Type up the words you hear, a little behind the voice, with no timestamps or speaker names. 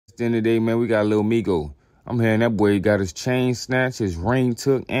the end of the day, man, we got a little Migo. I'm hearing that boy got his chain snatched, his ring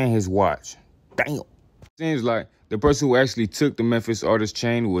took, and his watch. Damn. Seems like the person who actually took the Memphis artist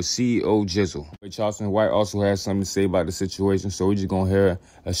chain was CEO Jizzle. Charleston White also has something to say about the situation, so we're just going to hear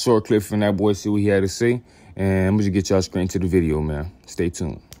a short clip from that boy, see what he had to say, and I'm going to get y'all straight into the video, man. Stay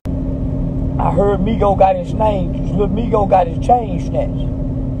tuned. I heard Migo got his name, little Migo got his chain snatched.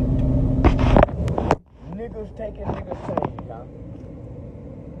 Niggas taking niggas' chains, huh?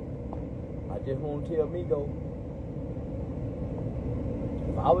 I just want to tell Migo,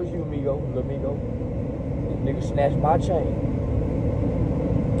 if I was you, Migo, little Migo, this nigga snatched my chain.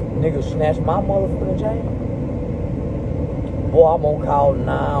 Nigga snatched my motherfucking chain. Boy, I'm gonna call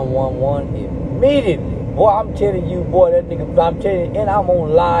 911 immediately. Boy, I'm telling you, boy, that nigga, I'm telling you, and I'm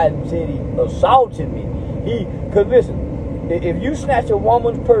on live and said he assaulted me. Cause listen, if you snatch a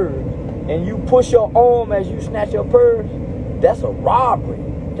woman's purse and you push your arm as you snatch your purse, that's a robbery.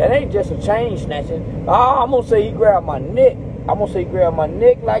 That ain't just a chain snatching. I'm gonna say he grabbed my neck. I'm gonna say he grabbed my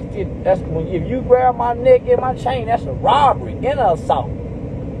neck like this. That's when, if you grab my neck and my chain, that's a robbery and an assault.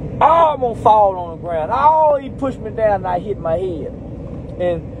 I'm gonna fall on the ground. He pushed me down and I hit my head.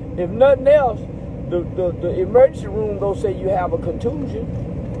 And if nothing else, the emergency room gonna say you have a contusion.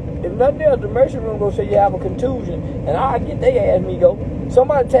 If nothing else, the emergency room gonna say you have a contusion. And I get their ass, Migo.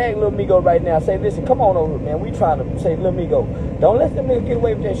 Somebody tag little Migo right now. Say, listen, come on over, man. We trying to say, little Migo, don't let them niggas get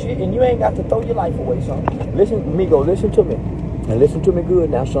away with that shit. And you ain't got to throw your life away, son. Listen, Migo, listen to me. And listen to me good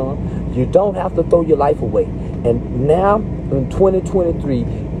now, son. You don't have to throw your life away. And now, in 2023,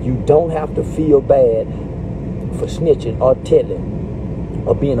 you don't have to feel bad for snitching or telling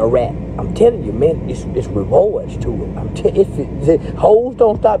or being a rat. I'm telling you, man, it's rewards to it. I'm telling you, hoes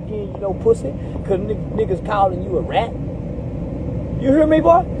don't stop getting you no pussy because niggas calling you a rat. You hear me,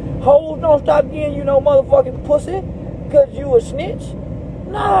 boy? Hoes don't stop getting you no motherfucking pussy because you a snitch.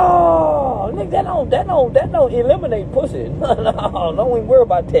 No, nigga, that don't eliminate pussy. No, don't even worry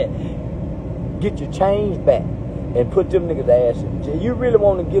about that. Get your chains back and put them niggas' ass in jail. You really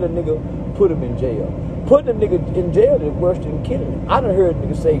want to get a nigga, put him in jail. Put the nigga in jail is worse than killing him. I done heard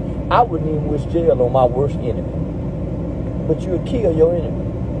niggas say, I wouldn't even wish jail on my worst enemy. But you would kill your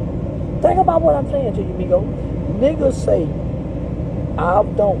enemy. Think about what I'm saying to you, Migo. Niggas say, I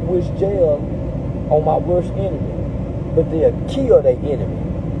don't wish jail on my worst enemy, but they'll kill their enemy.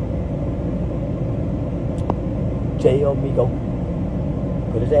 Jail, Migo.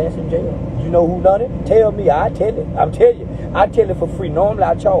 Put his ass in jail. You know who done it? Tell me, I tell it. I'm telling you. I tell it for free. Normally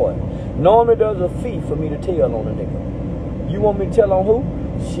I charge. Normally there's a fee for me to tell on a nigga. You want me to tell on who?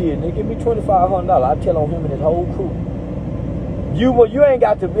 Shit, nigga, give me $2,500. I tell on him and his whole crew. You ain't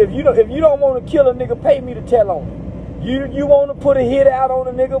got to. If you don't want to kill a nigga, pay me to tell on him. You want to put a hit out on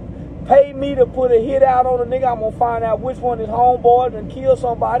a nigga, pay me to put a hit out on a nigga. I'm gonna find out which one is homeboys and kill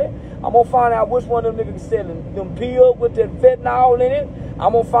somebody. I'm gonna find out which one of them niggas selling them pills with that fentanyl in it.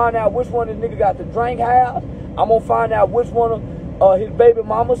 I'm gonna find out which one of them niggas got the drink house. I'm gonna find out which one of his baby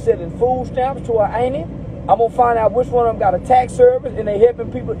mama selling food stamps to her auntie. I'm gonna find out which one of them got a tax service and they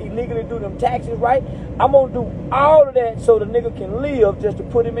helping people illegally do them taxes right. I'm gonna do all of that so the nigga can live just to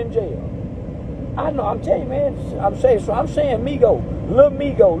put him in jail. I know, I'm telling you, man. I'm saying, Migo, little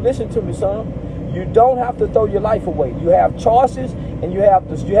Migo, listen to me, son. You don't have to throw your life away. You have choices and you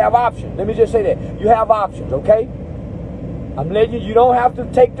have options. Let me just say that. You have options, okay? I'm letting you don't have to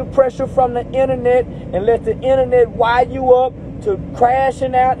take the pressure from the internet and let the internet wire you up to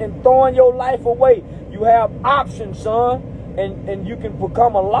crashing out and throwing your life away. You have options, son. And you can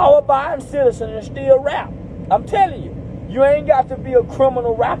become a law-abiding citizen and still rap. I'm telling you. You ain't got to be a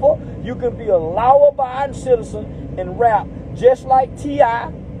criminal rapper. You can be a law-abiding citizen and rap just like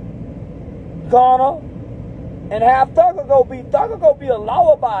T.I., Gunna, and have Thugger go be a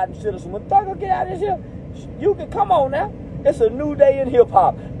law-abiding citizen. When Thugger get out of here, you can come on now. It's a new day in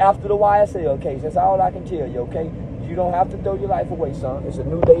hip-hop after the YSL case. That's all I can tell you, okay? You don't have to throw your life away, son. It's a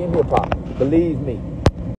new day in hip-hop. Believe me.